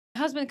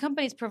husband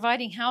company is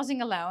providing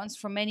housing allowance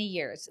for many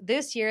years.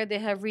 This year, they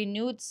have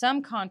renewed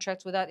some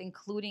contracts without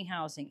including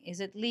housing. Is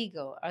it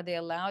legal? Are they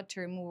allowed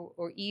to remove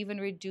or even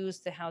reduce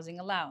the housing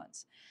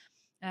allowance?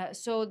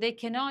 So they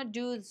cannot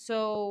do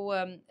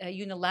so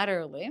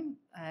unilaterally,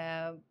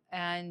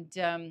 and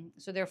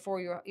so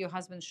therefore your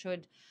husband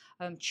should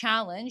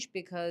challenge,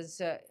 because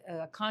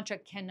a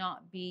contract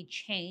cannot be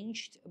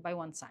changed by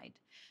one side.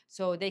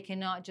 So they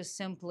cannot just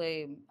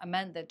simply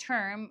amend the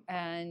term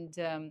and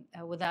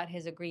without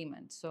his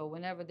agreement. So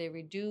whenever they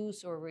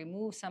reduce or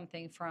remove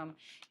something from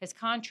his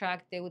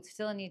contract, they would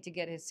still need to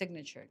get his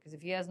signature, because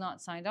if he has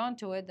not signed on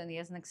to it, then he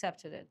hasn't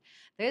accepted it.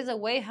 There is a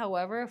way,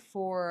 however,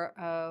 for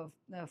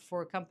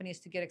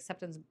companies to get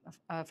acceptance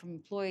from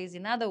employees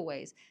in other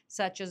ways,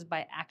 such as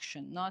by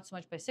action, not so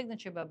much by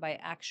signature, but by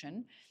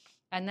action.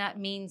 And that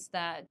means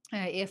that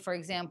if, for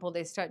example,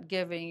 they start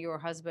giving your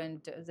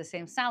husband the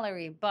same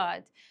salary,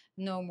 but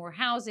no more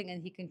housing,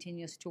 and he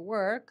continues to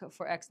work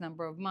for X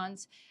number of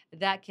months,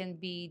 that can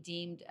be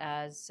deemed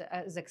as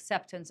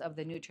acceptance of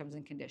the new terms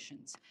and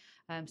conditions.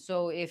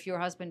 So if your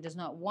husband does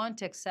not want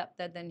to accept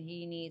that, then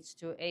he needs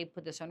to A,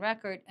 put this on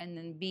record, and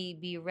then B,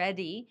 be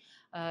ready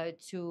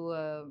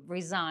to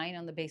resign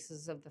on the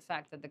basis of the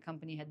fact that the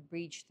company had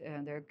breached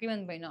their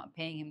agreement by not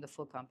paying him the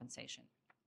full compensation.